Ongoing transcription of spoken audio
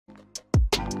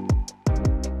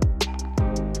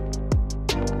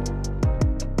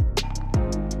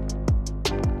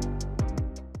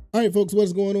All right, folks,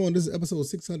 what's going on? This is episode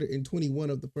 621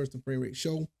 of the First and Frame Rate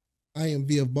Show. I am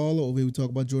VF Baller. Over here we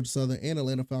talk about Georgia Southern and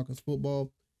Atlanta Falcons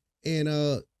football. And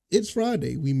it's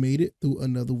Friday. We made it through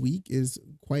another week. It's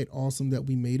quite awesome that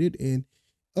we made it. And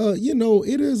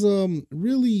it is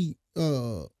really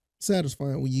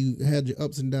satisfying when you had your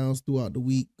ups and downs throughout the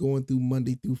week, going through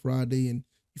Monday through Friday, and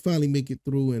you finally make it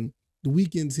through and the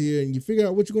weekend's here and you figure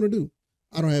out what you're going to do.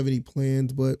 I don't have any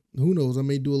plans, but who knows? I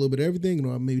may do a little bit of everything,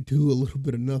 or I may do a little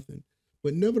bit of nothing.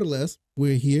 But nevertheless,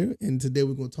 we're here, and today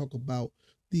we're going to talk about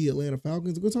the Atlanta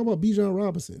Falcons. We're going to talk about Bijan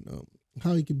Robinson,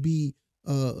 how he could be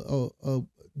a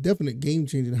definite game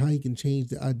changer, and how he can change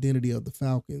the identity of the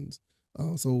Falcons.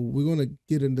 So we're going to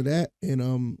get into that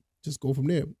and just go from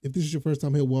there. If this is your first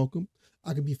time here, welcome.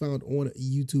 I can be found on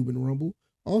YouTube and Rumble.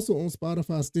 Also on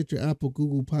Spotify, Stitcher, Apple,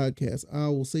 Google Podcasts. I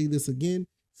will say this again.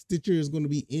 Stitcher is going to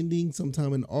be ending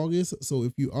sometime in August. So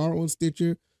if you are on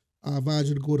Stitcher, I advise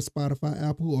you to go to Spotify,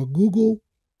 Apple, or Google.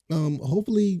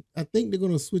 Hopefully, I think they're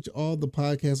going to switch all the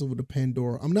podcasts over to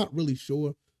Pandora. I'm not really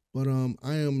sure, but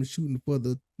I am shooting for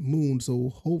the moon. So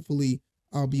hopefully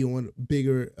I'll be on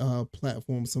bigger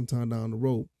platforms sometime down the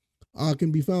road. I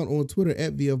can be found on Twitter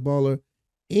at VFBaller,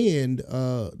 and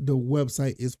the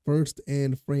website is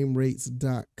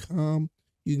firstandframerates.com.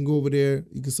 You can go over there.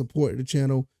 You can support the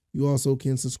channel. You also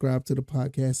can subscribe to the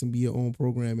podcast and be your own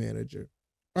program manager.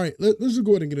 All right, let's just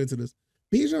go ahead and get into this.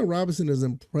 Bijan Robinson is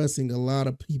impressing a lot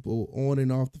of people on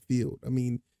and off the field. I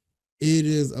mean, it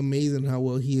is amazing how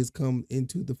well he has come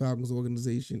into the Falcons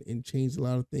organization and changed a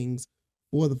lot of things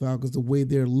for the Falcons, the way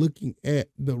they're looking at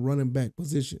the running back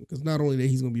position. Because not only that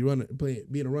he's going to be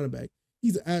being a running back,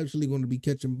 he's actually going to be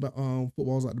catching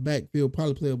footballs out the backfield,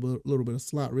 probably play a little bit of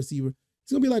slot receiver.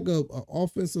 He's going to be like an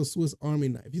offensive Swiss Army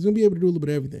knife. He's going to be able to do a little bit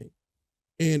of everything.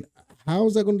 And how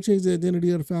is that going to change the identity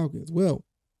of the Falcons? Well,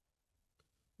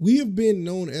 we have been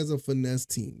known as a finesse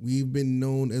team. We've been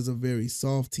known as a very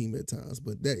soft team at times,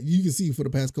 but that you can see for the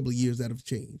past couple of years that have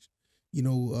changed. You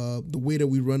know, the way that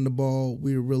we run the ball,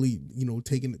 we're really,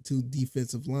 taking it to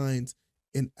defensive lines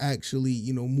and actually,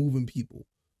 moving people.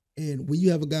 And when you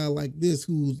have a guy like this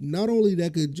who's not only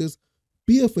that could just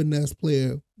be a finesse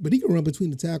player, but he can run between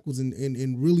the tackles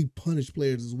and really punish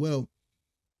players as well,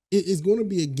 it is going to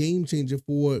be a game changer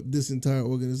for this entire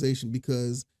organization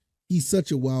because he's such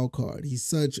a wild card. He's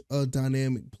such a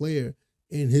dynamic player,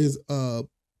 and his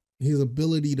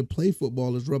ability to play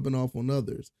football is rubbing off on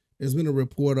others. There's been a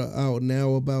reporter out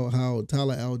now about how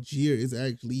Tyler Algier is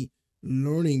actually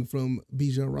learning from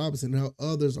Bijan Robinson, how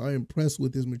others are impressed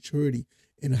with his maturity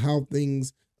and how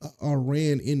things are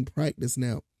ran in practice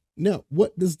now. Now,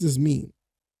 what does this mean?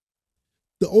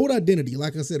 The old identity,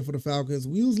 like I said, for the Falcons,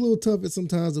 we was a little tough at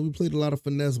sometimes and we played a lot of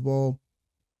finesse ball.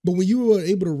 But when you were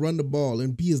able to run the ball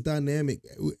and be as dynamic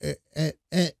at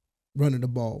running the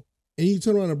ball, and you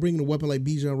turn around and bring in a weapon like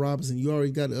Bijan Robinson, you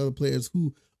already got the other players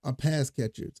who are pass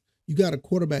catchers. You got a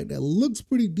quarterback that looks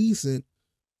pretty decent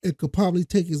and could probably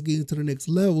take his game to the next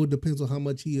level. It depends on how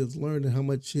much he has learned and how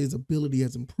much his ability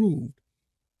has improved.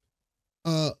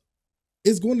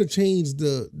 It's going to change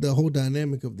the whole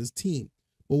dynamic of this team.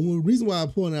 But the reason why I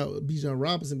point out Bijan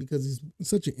Robinson, because he's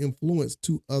such an influence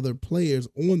to other players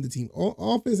on the team,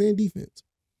 offense and defense.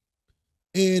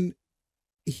 And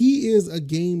he is a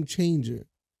game changer.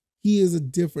 He is a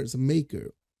difference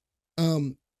maker.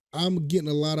 I'm getting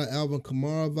a lot of Alvin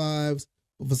Kamara vibes,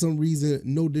 but for some reason,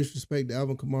 no disrespect to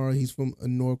Alvin Kamara. He's from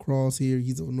Norcross here.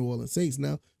 He's a New Orleans Saints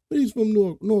now, but he's from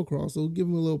Norcross, so give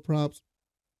him a little props.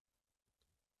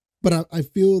 But I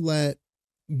feel that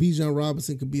Bijan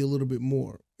Robinson could be a little bit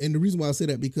more. And the reason why I say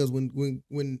that, because when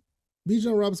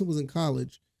Bijan Robinson was in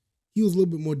college, he was a little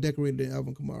bit more decorated than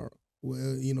Alvin Kamara.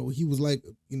 Well, he was like,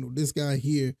 this guy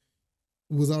here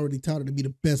was already touted to be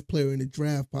the best player in the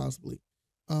draft, possibly.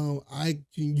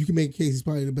 You can make a case he's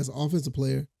probably the best offensive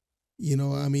player. And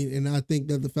I think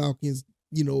that the Falcons,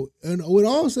 and with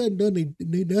all said and done, they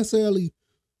necessarily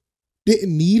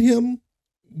didn't need him,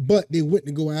 but they went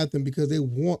to go after him because they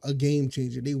want a game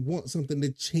changer. They want something to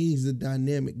change the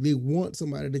dynamic. They want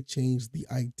somebody to change the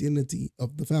identity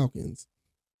of the Falcons.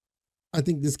 I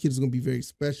think this kid is going to be very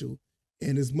special.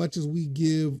 And as much as we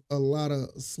give a lot of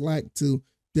slack to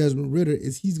Desmond Ridder,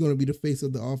 he's going to be the face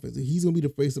of the offense. He's going to be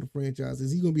the face of the franchise.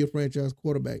 He's going to be a franchise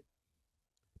quarterback.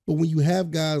 But when you have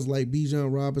guys like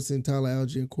Bijan Robinson, Tyler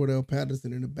Algier, and Cordell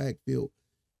Patterson in the backfield,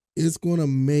 it's going to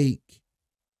make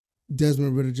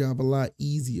Desmond Ridder's job a lot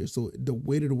easier. So the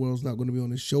weight of the world is not going to be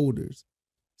on his shoulders.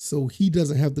 So he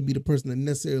doesn't have to be the person that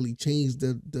necessarily change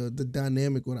the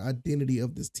dynamic or the identity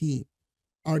of this team.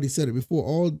 I already said it before.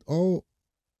 All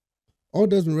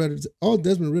Desmond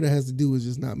Ridder has to do is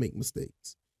just not make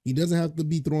mistakes. He doesn't have to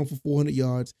be throwing for 400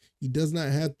 yards. He does not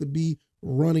have to be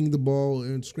running the ball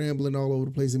and scrambling all over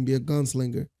the place and be a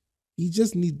gunslinger. He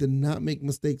just needs to not make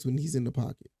mistakes when he's in the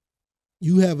pocket.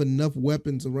 You have enough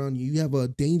weapons around you. You have a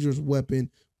dangerous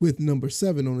weapon with number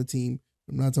 7 on the team.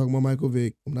 I'm not talking about Michael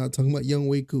Vick. I'm not talking about Young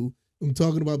Wei Koo. I'm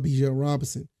talking about Bijan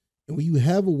Robinson. And when you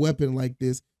have a weapon like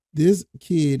this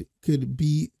kid could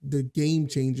be the game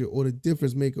changer or the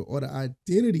difference maker or the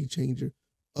identity changer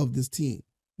of this team.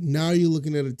 Now you're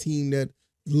looking at a team that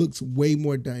looks way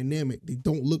more dynamic. They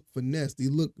don't look finesse. They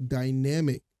look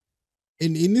dynamic.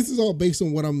 And this is all based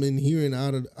on what I'm hearing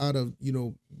out of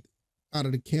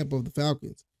the camp of the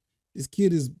Falcons. This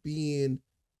kid is being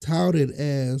touted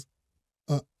as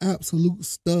an absolute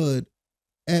stud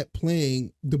at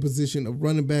playing the position of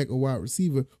running back or wide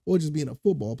receiver or just being a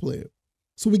football player.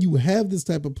 So when you have this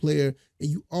type of player and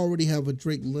you already have a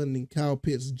Drake London, Kyle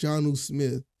Pitts, Jonnu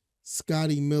Smith,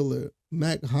 Scotty Miller,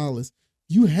 Mac Hollis,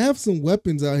 you have some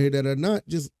weapons out here that are not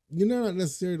just, you're not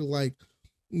necessarily like,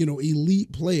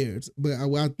 elite players, but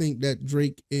I think that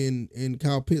Drake and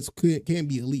Kyle Pitts can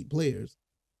be elite players.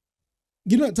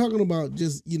 You're not talking about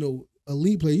just,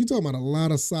 elite players. You're talking about a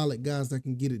lot of solid guys that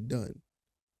can get it done.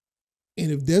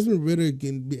 And if Desmond Ridder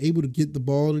can be able to get the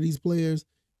ball to these players,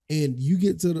 and you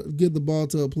get the ball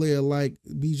to a player like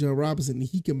Bijan Robinson,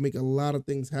 he can make a lot of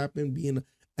things happen, being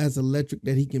as electric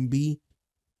that he can be.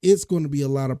 It's going to be a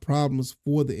lot of problems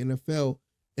for the NFL.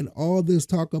 And all this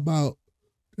talk about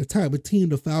the type of team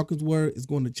the Falcons were is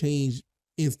going to change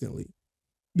instantly.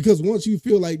 Because once you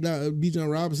feel like Bijan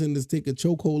Robinson is taking a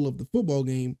chokehold of the football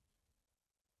game,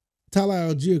 Tyler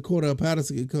Algier, Cordell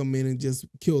Patterson could come in and just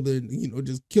kill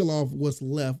just kill off what's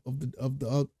left of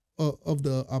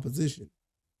the opposition.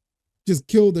 Just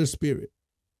kill their spirit,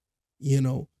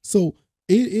 So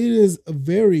it is a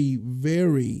very,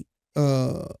 very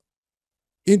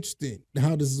interesting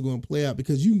how this is going to play out,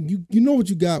 because you know what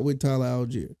you got with Tyler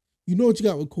Algier. You know what you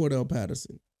got with Cordell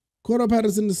Patterson. Cordell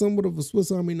Patterson is somewhat of a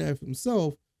Swiss Army knife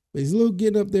himself, but he's a little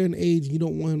getting up there in age. You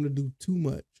don't want him to do too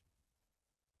much.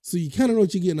 So you kind of know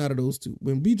what you're getting out of those two.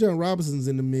 When Bijan Robinson's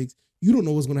in the mix, you don't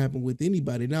know what's going to happen with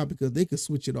anybody now, because they could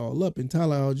switch it all up. And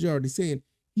Tyler Algier already saying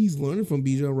he's learning from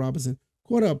Bijan Robinson.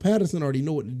 Cordell Patterson already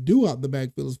know what to do out the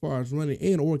backfield as far as running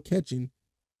and or catching.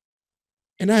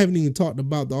 And I haven't even talked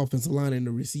about the offensive line and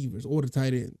the receivers or the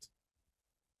tight ends.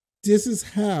 This is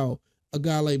how a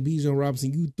guy like Bijan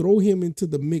Robinson, you throw him into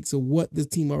the mix of what this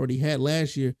team already had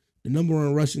last year, the number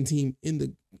 1 rushing team in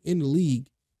the league.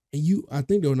 And I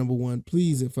think they were number 1.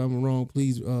 Please, if I'm wrong,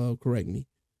 please correct me.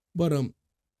 But when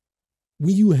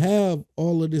you have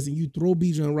all of this and you throw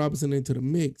Bijan Robinson into the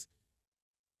mix,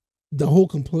 the whole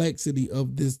complexity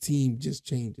of this team just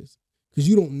changes, because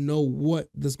you don't know what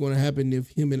that's going to happen if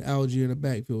him and Algier in the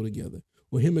backfield together,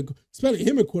 or especially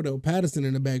him and Cordell Patterson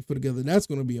in the backfield together. That's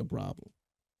going to be a problem.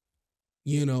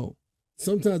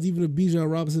 Sometimes even if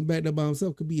Bijan Robinson backed up by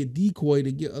himself could be a decoy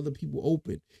to get other people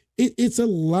open. It's a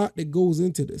lot that goes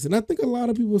into this. And I think a lot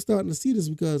of people are starting to see this,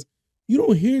 because you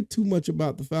don't hear too much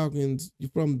about the Falcons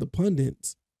from the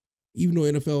pundits, even though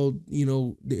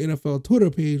the NFL Twitter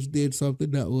page did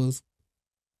something that was,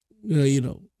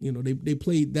 they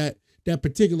played that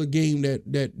particular game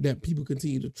that people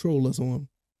continue to troll us on.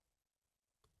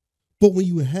 But when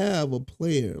you have a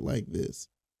player like this,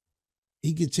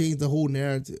 he could change the whole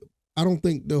narrative. I don't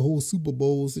think the whole Super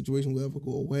Bowl situation will ever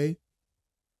go away.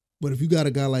 But if you got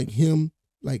a guy like him,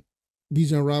 like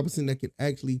Bijan Robinson, that could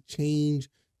actually change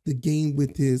the game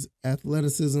with his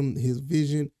athleticism, his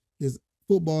vision, his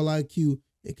football IQ,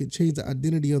 it could change the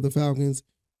identity of the Falcons.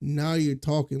 Now you're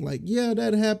talking like, yeah,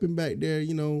 that happened back there,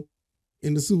 in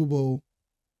the Super Bowl.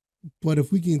 But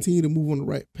if we continue to move on the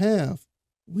right path,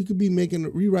 we could be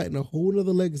rewriting a whole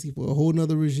nother legacy for a whole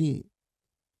nother regime.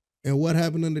 And what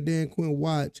happened under Dan Quinn,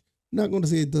 watch. Not going to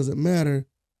say it doesn't matter,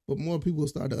 but more people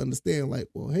start to understand, like,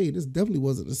 well, hey, this definitely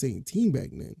wasn't the same team back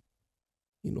then.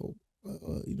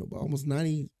 But almost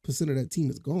 90% of that team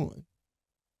is gone.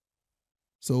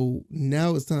 So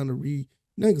now it's time to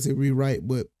not going to say rewrite,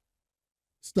 but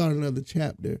start another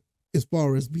chapter as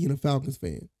far as being a Falcons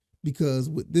fan. Because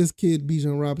with this kid,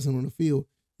 Bijan Robinson, on the field,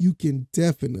 you can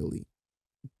definitely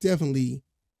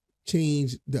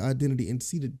change the identity and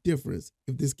see the difference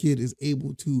if this kid is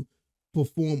able to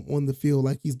perform on the field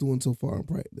like he's doing so far in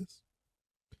practice.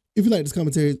 If you like this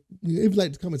commentary,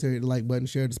 the like button,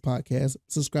 share this podcast,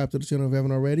 subscribe to the channel if you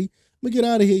haven't already. I'm going to get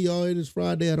out of here, y'all. It is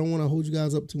Friday. I don't want to hold you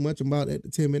guys up too much. I'm about at the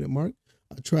 10-minute mark.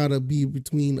 I try to be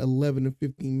between 11 and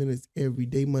 15 minutes every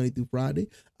day, Monday through Friday.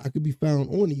 I could be found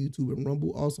on the YouTube and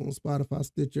Rumble, also on Spotify,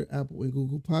 Stitcher, Apple, and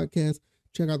Google Podcasts.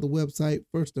 Check out the website,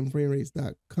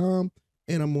 firstandframerates.com,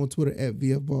 and I'm on Twitter at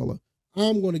VFBaller.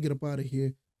 I'm going to get up out of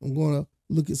here. I'm going to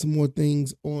look at some more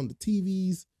things on the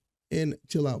TVs and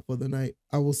chill out for the night.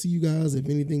 I will see you guys. If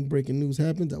anything breaking news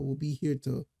happens, I will be here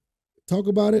to talk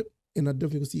about it. And I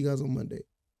definitely will see you guys on Monday.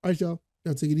 All right, y'all.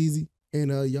 Y'all take it easy and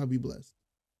y'all be blessed.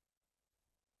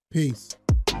 Peace.